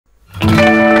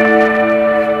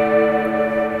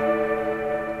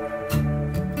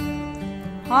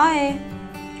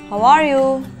are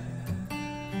you?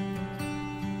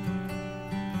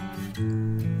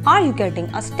 Are you getting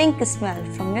a stinky smell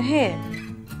from your hair?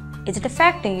 Is it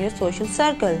affecting your social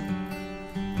circle?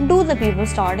 Do the people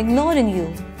start ignoring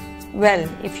you? Well,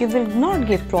 if you will not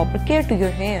give proper care to your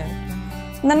hair,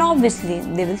 then obviously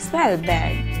they will smell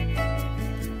bad.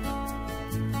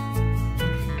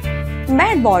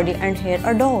 Bad body and hair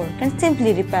odor can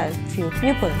simply repel few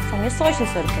people from your social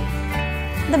circle.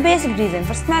 The basic reason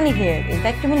for smelly hair is the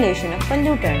accumulation of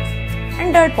pollutants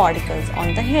and dirt particles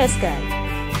on the hair scalp.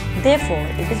 Therefore,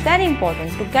 it is very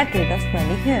important to get rid of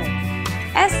smelly hair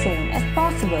as soon as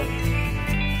possible.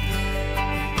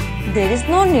 There is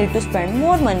no need to spend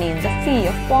more money in the fee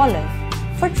of parlor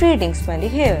for treating smelly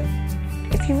hair.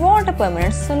 If you want a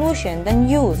permanent solution, then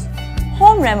use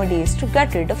home remedies to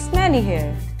get rid of smelly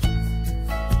hair.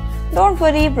 Don't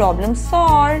worry, problem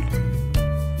solved.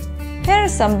 Here are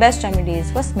some best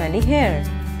remedies for smelly hair.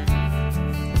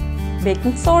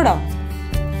 Baking soda,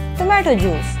 tomato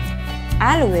juice,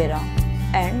 aloe vera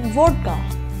and vodka.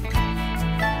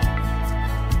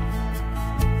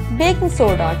 Baking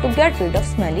soda to get rid of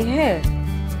smelly hair.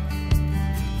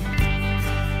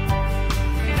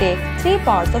 Take 3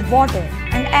 parts of water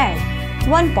and add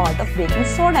 1 part of baking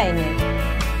soda in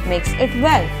it. Mix it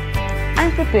well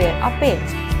and prepare a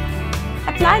paste.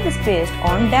 Apply this paste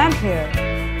on damp hair.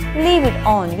 Leave it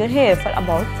on your hair for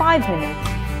about 5 minutes.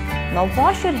 Now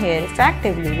wash your hair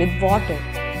effectively with water.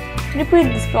 Repeat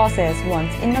this process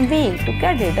once in a week to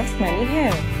get rid of smelly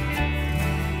hair.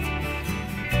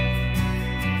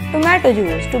 Tomato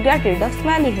juice to get rid of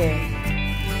smelly hair.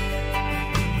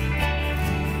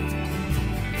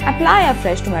 Apply a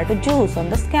fresh tomato juice on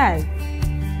the scalp.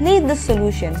 Leave this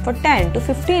solution for 10 to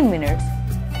 15 minutes.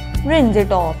 Rinse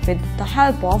it off with the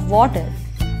help of water.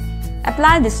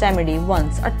 Apply this remedy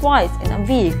once or twice in a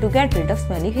week to get rid of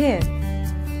smelly hair.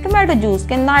 Tomato juice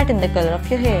can lighten the color of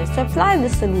your hair, so apply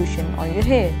this solution on your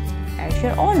hair at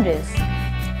your own risk.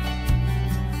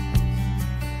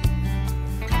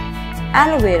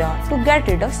 Aloe vera to get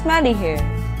rid of smelly hair.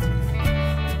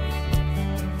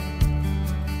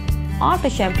 After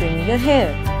shampooing your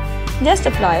hair, just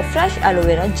apply fresh aloe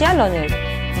vera gel on it.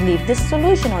 Leave this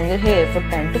solution on your hair for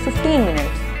 10 to 15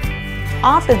 minutes.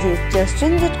 After this, just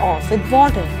rinse it off with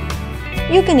water.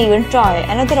 You can even try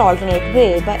another alternate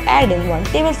way by adding 1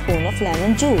 tablespoon of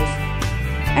lemon juice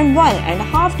and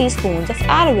 1.5 teaspoons of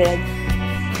aloe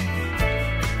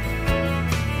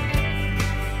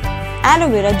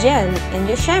vera gel in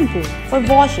your shampoo for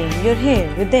washing your hair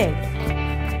with it.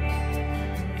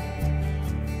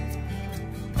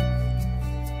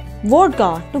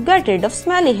 Vodka to get rid of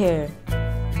smelly hair.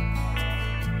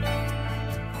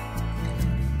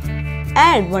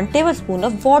 Add 1 tablespoon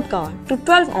of vodka to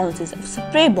 12 ounces of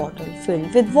spray bottle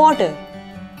filled with water.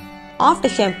 After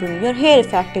shampooing your hair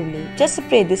effectively, just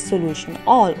spray this solution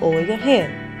all over your hair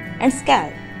and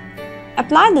scalp.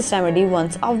 Apply this remedy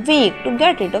once a week to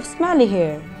get rid of smelly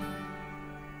hair.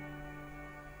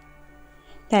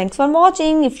 Thanks for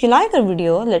watching. If you like our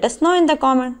video, let us know in the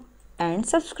comment and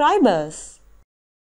subscribe us.